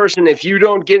type of person, if you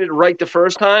don't get it right the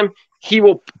first time, he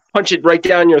will punch it right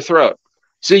down your throat.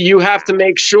 So you have to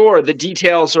make sure the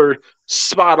details are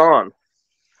spot on.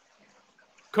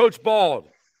 Coach Bald.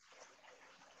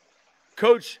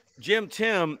 Coach Jim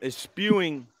Tim is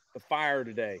spewing the fire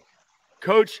today.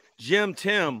 Coach Jim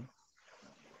Tim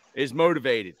is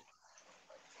motivated.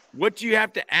 What do you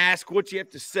have to ask? What do you have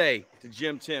to say to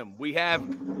Jim Tim? We have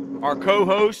our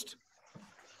co-host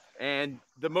and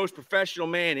the most professional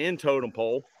man in Totem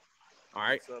Pole. All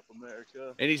right. What's up,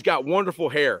 America? And he's got wonderful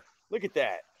hair. Look at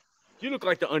that. You look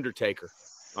like the Undertaker.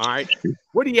 All right.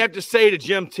 What do you have to say to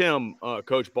Jim Tim,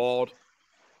 Coach Bald?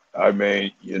 I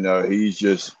mean, you know,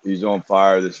 he's on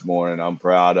fire this morning. I'm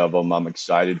proud of him. I'm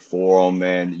excited for him.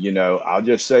 And, you know, I'll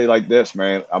just say like this,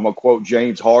 man. I'm going to quote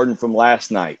James Harden from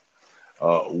last night.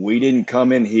 We didn't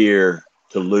come in here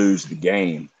to lose the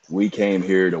game. We came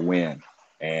here to win.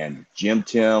 And Jim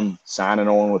Tim signing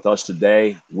on with us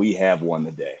today, we have won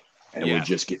the day. And we're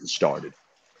just getting started.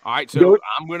 All right, so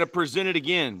I'm going to present it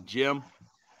again, Jim.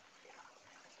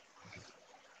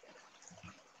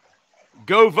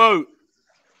 Go vote.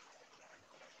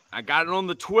 I got it on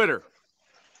the Twitter.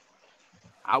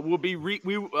 I will be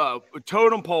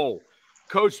Totem Pole.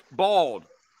 Coach Bald,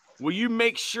 will you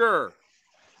make sure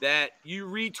that you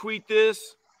retweet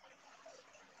this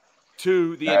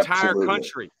to the entire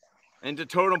country and to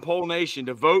Totem Pole Nation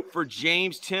to vote for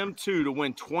James Tim 2 to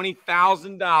win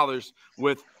 $20,000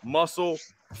 with Muscle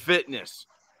Fitness?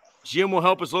 Jim will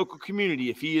help his local community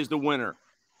if he is the winner.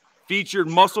 Featured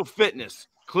Muscle Fitness.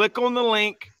 Click on the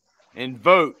link and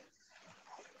vote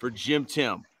for Jim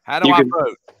Tim. How do I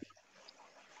vote?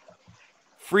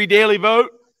 Free daily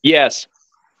vote? Yes.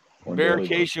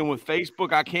 Verification with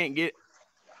Facebook. I can't get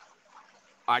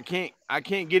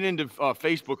into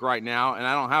Facebook right now, and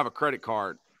I don't have a credit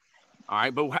card. All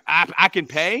right, but I can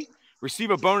pay.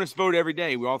 Receive a bonus vote every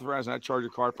day. We authorize and I charge a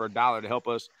card for $1 to help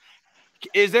us.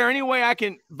 Is there any way I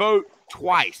can vote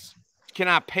twice? Can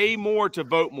I pay more to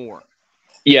vote more?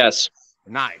 Yes.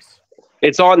 Nice.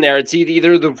 It's on there. It's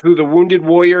either through the Wounded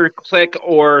Warrior click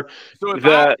or so if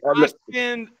I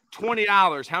spend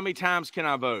 $20, how many times can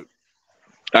I vote?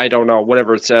 I don't know.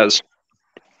 Whatever it says.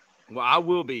 Well, I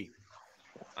will be.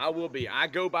 I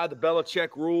go by the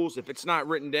Belichick rules. If it's not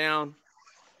written down,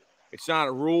 it's not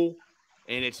a rule.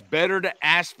 And it's better to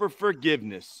ask for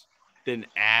forgiveness than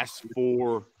ask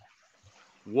for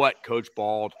what, Coach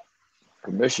Bald?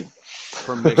 Permission.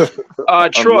 Troy, I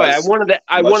wanted to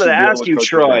ask you,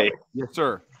 Troy. Yes,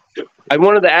 sir. I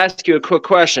wanted to ask you a quick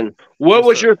question. What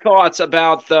was your thoughts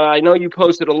about I know you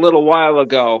posted a little while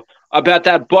ago about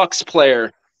that Bucks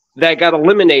player that got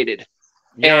eliminated.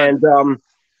 Yeah. And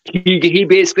he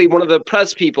basically, one of the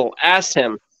press people asked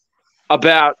him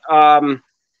about the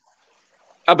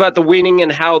winning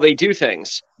and how they do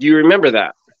things. Do you remember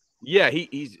that? Yeah,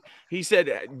 he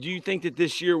said, do you think that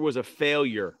this year was a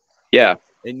failure? Yeah.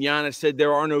 And Giannis said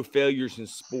there are no failures in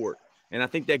sport. And I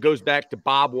think that goes back to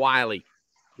Bob Wiley.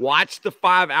 Watch the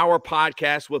 5-hour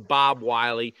podcast with Bob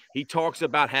Wiley. He talks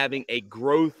about having a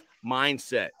growth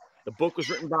mindset. The book was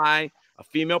written by a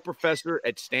female professor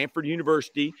at Stanford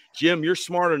University. Jim, you're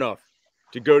smart enough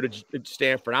to go to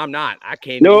Stanford. I'm not. I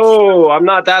can't. No, I'm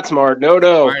not that smart. No.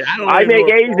 Right, I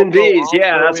make A's and B's.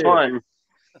 Yeah, that's fine.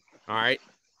 All right.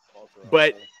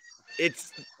 But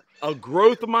it's a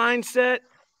growth mindset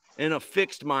and a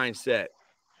fixed mindset.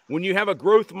 When you have a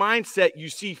growth mindset, you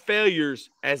see failures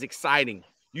as exciting.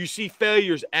 You see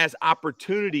failures as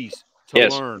opportunities to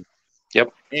learn.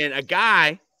 Yep. And a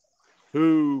guy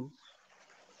whose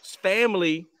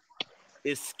family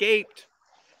escaped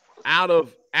out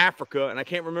of Africa, and I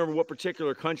can't remember what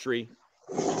particular country,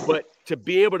 but to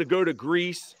be able to go to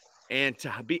Greece and to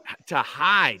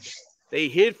hide. They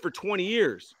hid for 20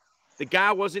 years. The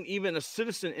guy wasn't even a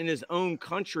citizen in his own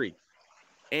country.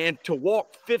 And to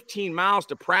walk 15 miles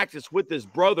to practice with his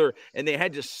brother, and they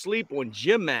had to sleep on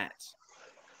gym mats.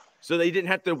 so they didn't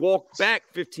have to walk back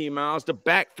 15 miles to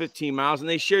back 15 miles, and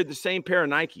they shared the same pair of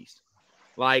Nikes.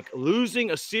 Like,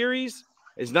 losing a series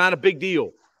is not a big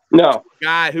deal. No.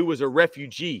 Guy who was a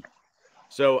refugee.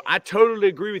 So I totally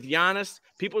agree with Giannis.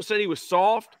 People said he was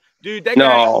soft. Dude, that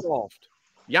guy is soft.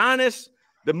 Giannis,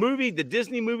 the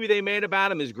Disney movie they made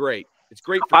about him is great. It's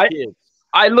great for kids.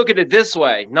 I look at it this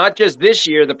way, not just this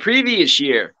year, the previous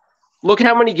year. Look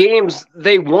how many games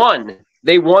they won.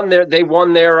 They won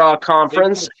their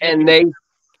conference, and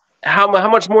how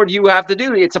much more do you have to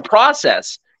do? It's a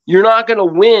process. You're not going to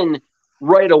win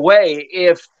right away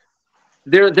if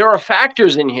there are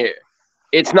factors in here.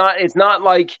 It's not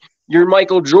like you're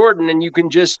Michael Jordan and you can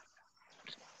just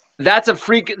 – that's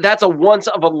a once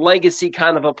of a legacy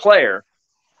kind of a player.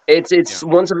 It's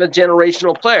once of a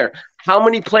generational player. How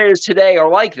many players today are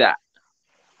like that?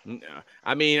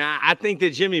 I mean, I think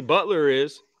that Jimmy Butler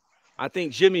is. I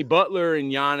think Jimmy Butler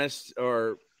and Giannis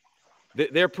are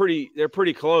they're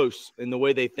pretty close in the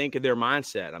way they think of their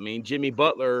mindset. I mean, Jimmy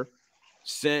Butler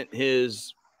sent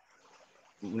his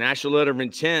national letter of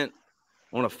intent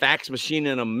on a fax machine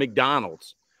in a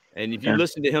McDonald's. And if you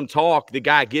listen to him talk, the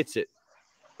guy gets it.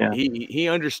 Yeah. He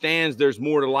understands there's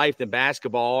more to life than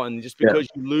basketball, and just because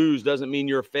you lose doesn't mean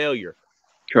you're a failure.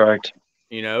 Correct.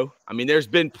 You know, I mean, there's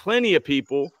been plenty of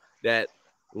people that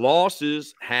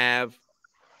losses have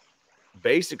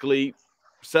basically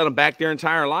set them back their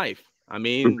entire life. I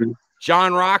mean,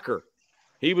 John Rocker,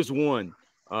 he was one.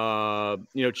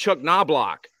 Chuck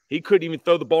Knobloch, he couldn't even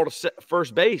throw the ball to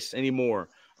first base anymore.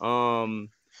 Who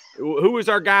was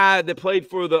our guy that played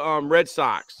for the Red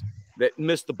Sox that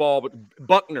missed the ball? But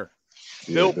Buckner,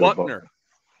 Bill Buckner.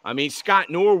 I mean, Scott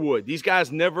Norwood. These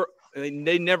guys never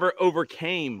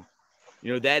overcame,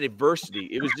 that adversity.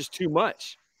 It was just too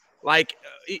much. Like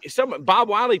Bob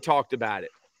Wiley talked about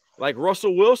it. Like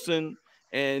Russell Wilson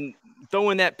and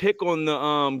throwing that pick on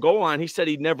the goal line, he said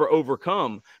he'd never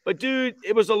overcome. But, dude,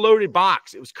 it was a loaded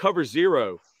box. It was cover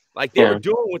zero. Like, they were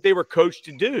doing what they were coached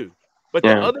to do. But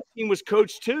the other team was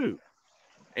coached too.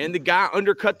 And the guy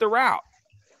undercut the route.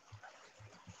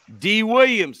 D.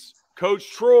 Williams,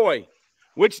 Coach Troy.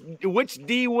 Which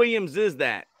D. Williams is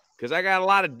that? Because I got a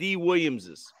lot of D.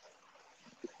 Williamses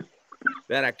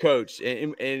that I coach.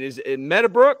 And is it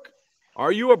Meadowbrook?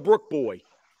 Are you a Brook boy?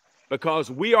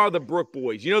 Because we are the Brook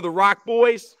boys. You know the Rock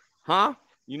boys? Huh?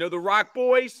 You know the Rock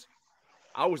boys?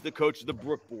 I was the coach of the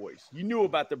Brook boys. You knew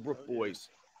about the Brook boys.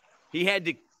 He had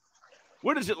to –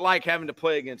 what is it like having to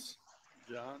play against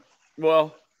John?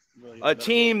 Well, a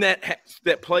team that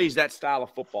plays that style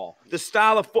of football. The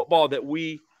style of football that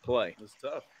we play. It's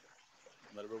tough.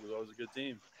 Meadowbrook was always a good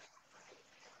team.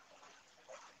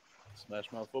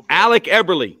 Smash mouth football. Alec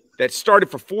Eberle, that started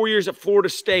for 4 years at Florida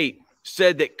State,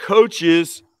 said that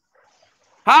coaches –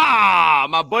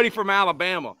 my buddy from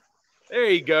Alabama. There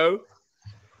you go.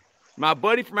 My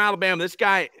buddy from Alabama. This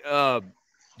guy,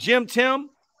 Jim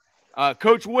Tim,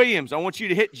 Coach Williams. I want you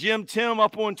to hit Jim Tim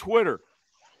up on Twitter.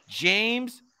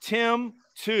 James Tim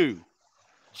 2.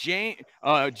 Jim,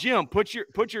 put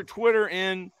your Twitter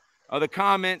in the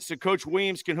comments so Coach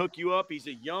Williams can hook you up. He's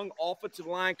a young offensive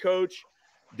line coach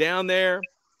down there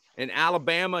in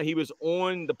Alabama. He was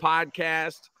on the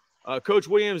podcast. Coach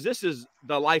Williams, this is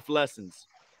the Life Lessons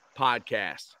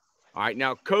podcast. All right,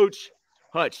 now, Coach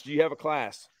Hutch, do you have a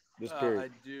class this period? I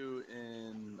do,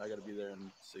 and I got to be there in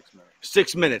 6 minutes.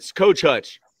 6 minutes. Coach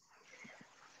Hutch,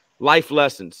 Life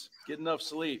Lessons. Get enough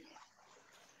sleep.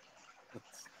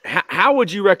 How would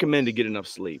you recommend to get enough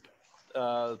sleep?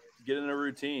 Get in a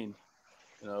routine,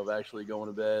 of actually going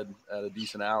to bed at a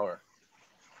decent hour.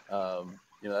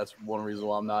 That's one reason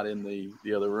why I'm not in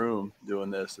the other room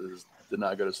doing this is did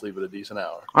not go to sleep at a decent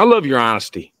hour. I love your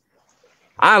honesty.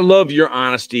 We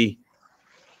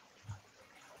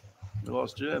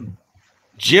lost Jim.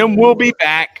 Jim will be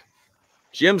back.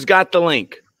 Jim's got the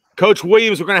link. Coach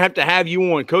Williams, we're going to have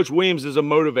you on. Coach Williams is a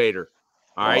motivator.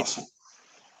 All right. Awesome.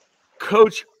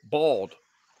 Coach Bald,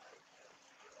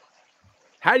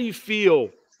 how do you feel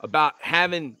about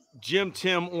having Jim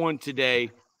Tim on today,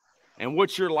 and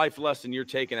what's your life lesson you're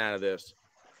taking out of this?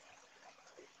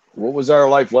 What was our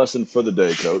life lesson for the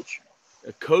day, Coach?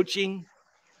 Coaching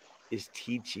is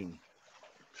teaching.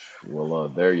 Well,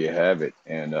 there you have it.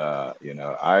 And,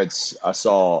 I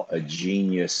saw a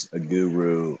genius, a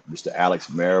guru, Mr. Alex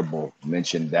Marable,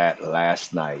 mention that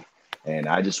last night. And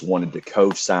I just wanted to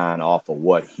co-sign off of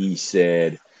what he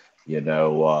said.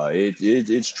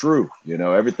 It's true.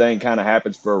 Everything kind of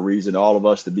happens for a reason. All of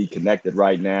us to be connected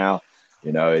right now,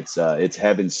 it's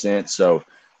heaven sent. So,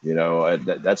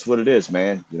 that's what it is,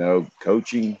 man.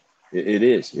 Coaching, it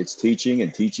is. It's teaching,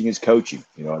 and teaching is coaching.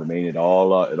 You know what I mean? It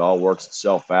all works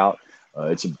itself out.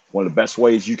 It's one of the best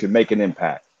ways you can make an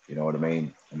impact. You know what I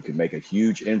mean? You can make a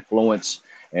huge influence.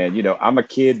 And, you know, I'm a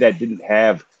kid that didn't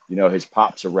have, you know, his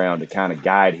pops around to kind of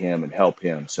guide him and help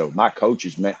him. So my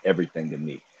coaches meant everything to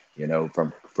me, you know,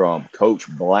 from Coach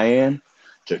Bland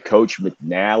to Coach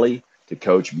McNally to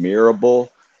Coach Mirabal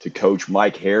to Coach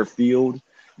Mike Harefield,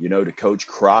 you know, to Coach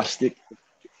Krostick,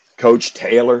 Coach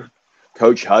Taylor,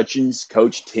 Coach Hutchins,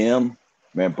 Coach Tim.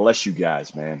 Man, bless you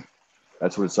guys, man.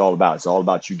 That's what it's all about. It's all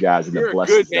about you guys and You're the a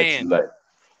blessings good that you man. let.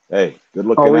 Hey, good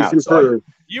looking Always out. It's all, improve.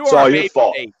 You it's are all a your baby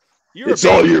fault. face. You're a It's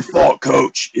all baby. your fault,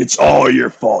 Coach. It's all your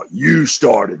fault. You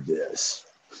started this.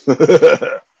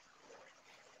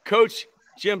 Coach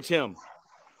Jim Tim.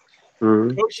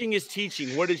 Mhm. Coaching is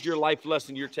teaching. What is your life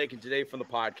lesson you're taking today from the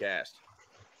podcast?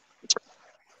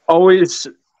 Always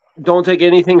don't take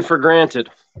anything for granted.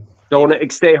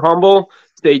 Don't stay humble,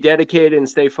 stay dedicated, and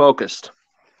stay focused.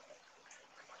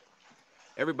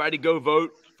 Everybody go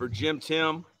vote for Jim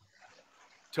Tim.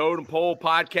 Totem Pole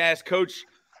Podcast. Coach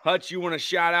Hutch, you want to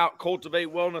shout out Cultivate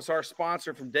Wellness, our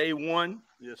sponsor from day one?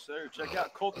 Yes, sir. Check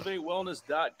out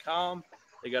cultivatewellness.com.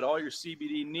 They got all your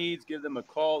CBD needs. Give them a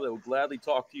call. They will gladly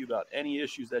talk to you about any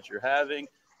issues that you're having,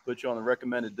 put you on the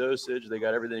recommended dosage. They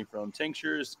got everything from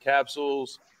tinctures,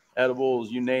 capsules,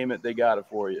 edibles, you name it, they got it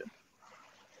for you.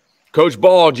 Coach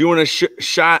Ball, do you want to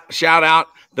shout out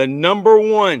the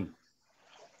 #1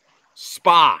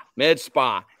 med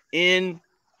spa in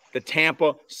the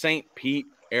Tampa, St. Pete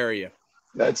area?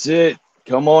 That's it.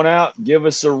 Come on out. Give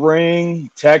us a ring.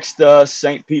 Text us,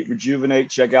 St. Pete Rejuvenate.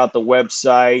 Check out the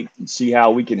website and see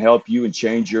how we can help you and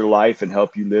change your life and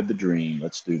help you live the dream.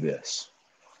 Let's do this.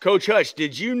 Coach Hutch,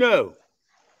 did you know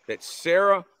that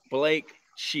Sarah Blake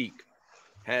Cheek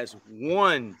has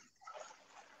won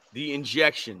the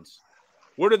injections?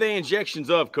 What are they injections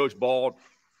of, Coach Bald?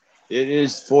 It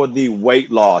is for the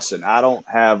weight loss, and I don't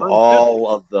have all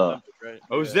of the.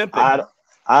 Ozempic.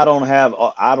 I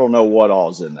don't know what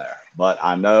all's in there, but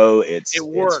I know it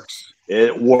works.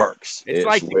 It works. It's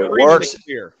like the it works.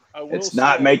 It's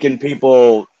not making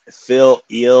people feel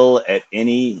ill at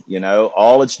any, you know,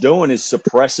 all it's doing is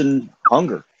suppressing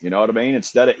hunger. You know what I mean?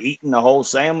 Instead of eating the whole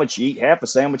sandwich, you eat half a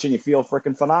sandwich and you feel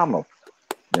freaking phenomenal.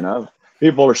 You know,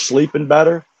 people are sleeping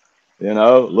better, you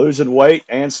know, losing weight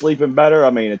and sleeping better.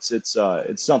 I mean, it's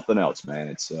something else, man.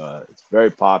 It's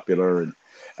very popular,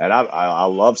 and I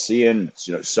love seeing,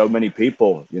 you know, so many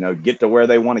people, you know, get to where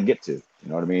they want to get to. You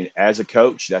know what I mean? As a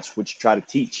coach, that's what you try to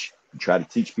teach. You try to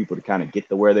teach people to kind of get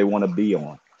to where they want to be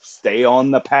on. Stay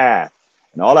on the path.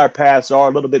 And all our paths are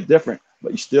a little bit different,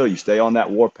 but you stay on that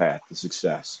war path to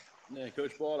success. Yeah,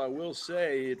 Coach Bald, I will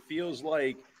say it feels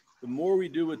like the more we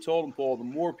do with Totem Pole, the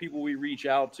more people we reach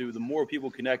out to, the more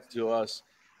people connect to us,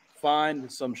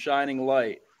 find some shining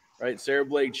light, right? Sarah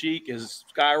Blake Cheek has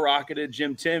skyrocketed.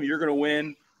 Jim Tim, you're going to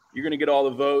win. You're going to get all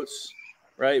the votes,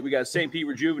 right? We got St. Pete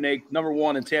Rejuvenate,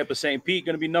 #1 in Tampa, St. Pete,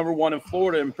 going to be #1 in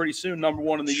Florida, and pretty soon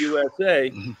 #1 in the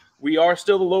USA. We are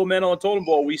still the low men on Totem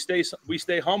Pole. We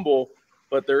stay humble,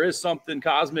 but there is something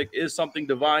cosmic, is something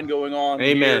divine going on.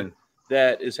 Amen. Here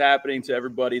that is happening to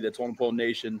everybody that's Totem Pole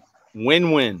Nation.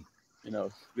 Win-win. You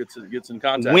know, gets in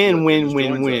contact. Win.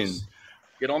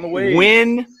 Get on the wave.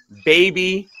 Win,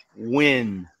 baby,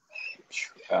 win.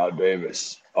 Al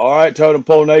Davis. All right, Totem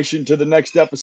Pole Nation, to the next episode.